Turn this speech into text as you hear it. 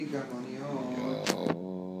We've been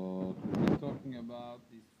talking about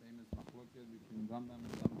these famous machloket between Rambam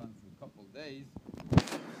and Ramban for a couple of days,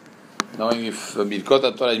 knowing if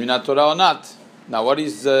Birkot Torah is Minat Torah or not. Now, what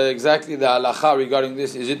is exactly the halacha regarding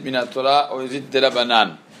this? Is it Minat Torah or is it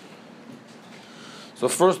Derabanan? So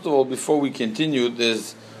first of all, before we continue,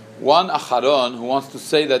 there's one Acharon who wants to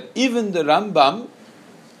say that even the Rambam,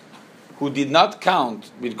 who did not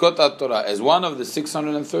count Birkot Torah as one of the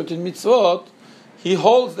 613 mitzvot, he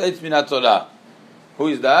holds that it's Minat Torah. Who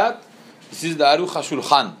is that? This is the Aruch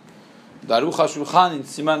HaShulchan. The Aruch HaShulchan in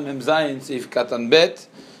Siman Mem Zayin, Seif Katan Bet,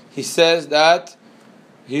 he says that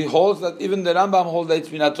he holds that even the Rambam holds that it's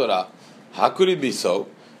Minat Torah. How could it be so?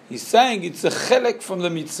 He's saying it's a chelek from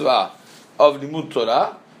the mitzvah of Limud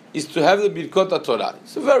Torah is to have the Birkot Torah.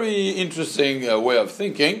 It's a very interesting way of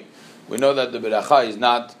thinking. We know that the Beracha is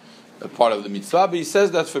not a part of the mitzvah, but he says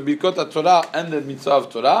that for Birkot Torah and the mitzvah of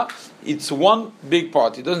Torah, it's one big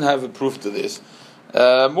part. He doesn't have a proof to this.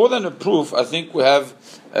 More than a proof, I think we have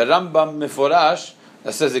a Rambam Meforash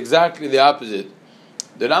that says exactly the opposite.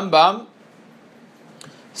 The Rambam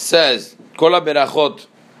says, Kol berachot,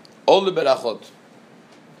 all the berachot.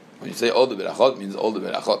 When you say all the berachot, it means all the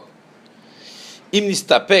berachot. Im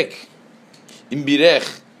nistapek, im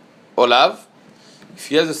birech, olav, if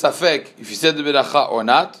he has a safek, if he said the beracha or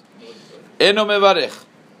not, eno mevarech,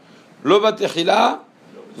 lo batechila,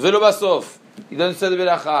 velo basof. He doesn't say the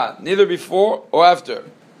beracha, neither before or after.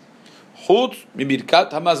 Chutz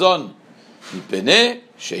mibirkat hamazon, mipnei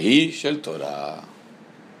shehi shel Torah.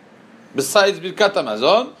 Besides birkat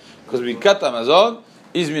hamazon, because birkat hamazon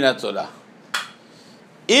is minat Torah.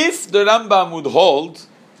 If the Rambam would hold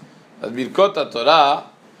that birkot Torah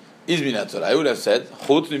is minat Torah, I would have said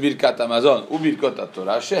chutz mibirkat hamazon ubirkot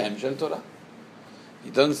Torah shehem shel Torah. He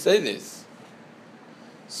doesn't say this.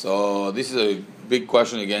 So this is a big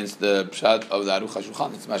question against the pshat of the Aruch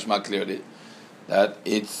HaShulchan. It's much more clearly that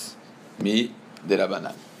it's mi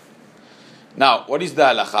derabanan. Now, what is the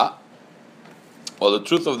halacha? Well, the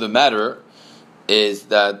truth of the matter is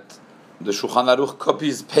that the Shulchan Aruch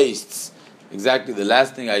copies, pastes exactly the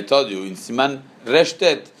last thing I told you in Siman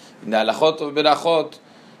Reshtet, in the halachot of berachot,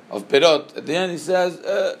 of perot. At the end, he says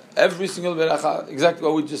every single beracha, exactly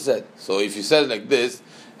what we just said. So if he says like this,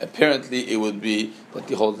 apparently it would be that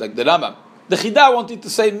he holds like the Rambam. The Chida wanted to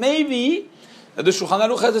say maybe that the Shulchan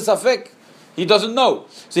Aruch has a safek. He doesn't know.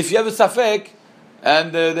 So if you have a safek,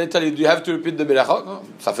 and they tell you, do you have to repeat the berachot? No,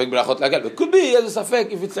 safek berachot like that. But could be he has a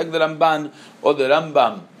safek if it's like the Ramban or the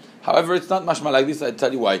Rambam. However, it's not mashma like this. I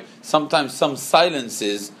tell you why. Sometimes some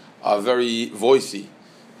silences are very voicey,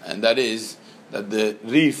 and that is that the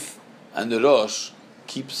Rif and the Rosh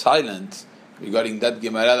keep silent regarding that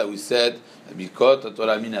Gemara that we said, Birkot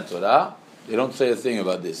Torah Minat Torah. They don't say a thing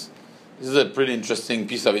about this. This is a pretty interesting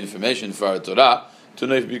piece of information for our Torah, to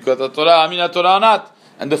know if Birkot Torah Minat Torah or not.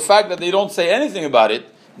 And the fact that they don't say anything about it,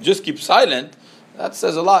 just keep silent, that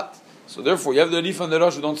says a lot. So therefore, you have the Rif and the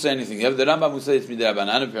Rosh who don't say anything. You have the Rambam who says it's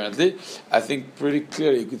Midrabanan, apparently. I think pretty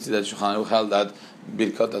clearly you could see that Shulchan Aruch held that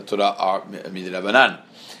Birkot Torah are Midrabanan.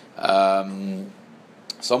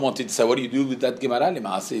 Someone wanted to say, what do you do with that Gemara?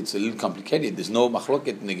 It's a little complicated. There's no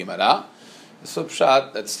machloket in the Gemara. The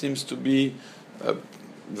subshat that seems to be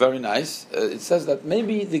very nice. It says that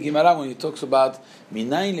maybe the Gemara, when it talks about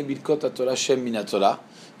Minayin leBirkot Torah Shem Minat Torah,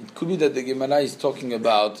 it could be that the Gemara is talking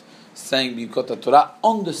about saying Birkot Torah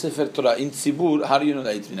on the Sefer Torah in Tzibur. How do you know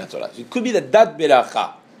that it's Minat Torah? So it could be that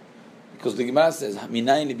beracha, because the Gemara says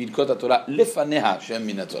Minayin leBirkot Torah lefaneha Shem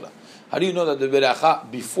Minat Torah. How do you know that the beracha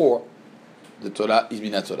before the Torah is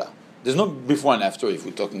Minat Torah? There's no before and after if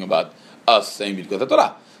we're talking about us saying Birkot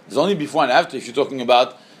Torah. There's only before and after if you're talking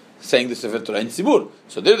about saying the Sefer Torah in Tzibur.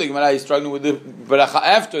 So there the Gemara is struggling with the Beracha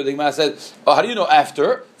after. The Gemara says, oh, how do you know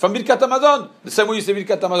after? From Birkat Hamazon. The same way you say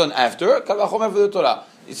Birkat Hamazon after, Kal Vachomer for the Torah.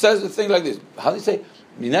 It says a thing like this. How do you say?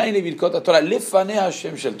 Minayin Birkot Torah lefanei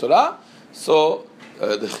Hashem shel Torah. So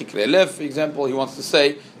the Chikre Lev, for example, he wants to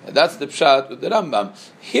say that's the pshat with the Rambam.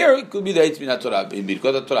 Here it could be the Eitz Minat Torah. In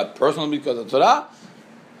Birkot Torah, personal Birkot Torah,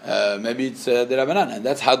 maybe it's the Rabbanan. And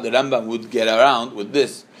that's how the Rambam would get around with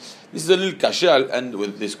this. This is a little kasher. I'll end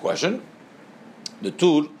with this question. The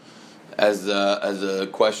Tur as a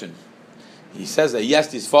question. He says that he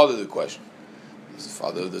asked his father the question. His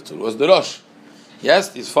father of the Tur was the Rosh. He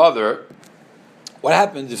asked his father, what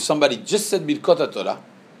happens if somebody just said Birkot Torah,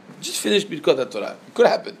 just finished Birkot Torah? It could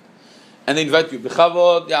happen. And they invite you,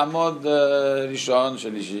 B'chavod, Ya'amod, Rishon,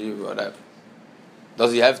 Shalishi, whatever.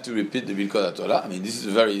 Does he have to repeat the Birkot Torah? I mean, this is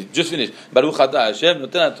very, just finished. Baruch Atah Hashem,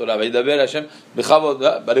 Noten Torah, Vayidaber Hashem,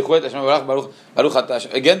 B'chavod, Baruch Hu Et Hashem, Baruch Atah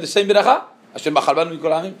Hashem. Again, the same beracha? Hashem B'chal Banu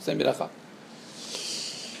Mikol Hamim, same beracha.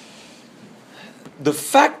 the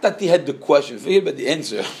fact that he had the question, forget about the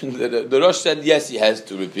answer. the Rosh said yes, he has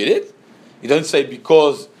to repeat it. He doesn't say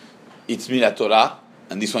because it's Mina Torah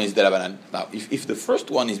and this one is Derabanan. Now, if the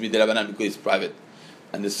first one is Derabanan because it's private,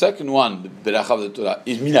 and the second one, the Beracha of the Torah,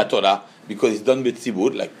 is Mina Torah because it's done with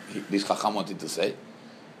Tzibur, like this Chacham wanted to say,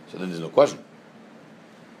 so then there's no question.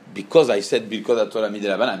 Because I said Birkot Torah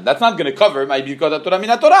Miderabanan, that's not going to cover my Birkot Torah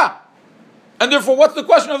Mina Torah. And therefore, what's the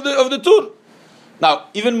question of the Tur? Now,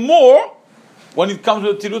 even more, when it comes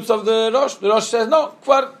to the Tirutz of the Rosh says, no,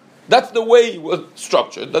 that's the way it was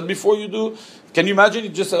structured, that before you do, can you imagine? You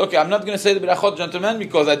just said, okay, I'm not going to say the Berachot, gentlemen,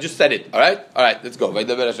 because I just said it, all right, let's go. What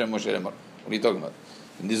are you talking about?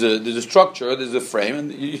 There's a structure, there's a frame,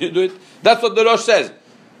 and you do it. That's what the Rosh says.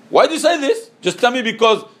 Why do you say this? Just tell me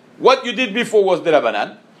because what you did before was the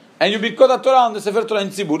Rabbanan, and you Birkot Torah on the Sefer Torah in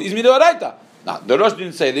Tzibur is Midoraita. Now, the Rosh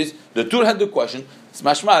didn't say this, the Tur had the question, it's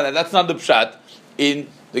mashma, and that's not the Pshat in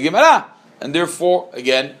the Gemara. And therefore,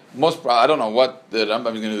 again, I don't know what the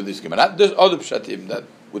Rambam is going to do with this Gemara. There's other Pshatim that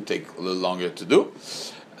would take a little longer to do.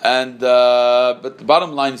 And but the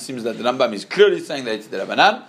bottom line seems that the Rambam is clearly saying that it's the Rabbanan,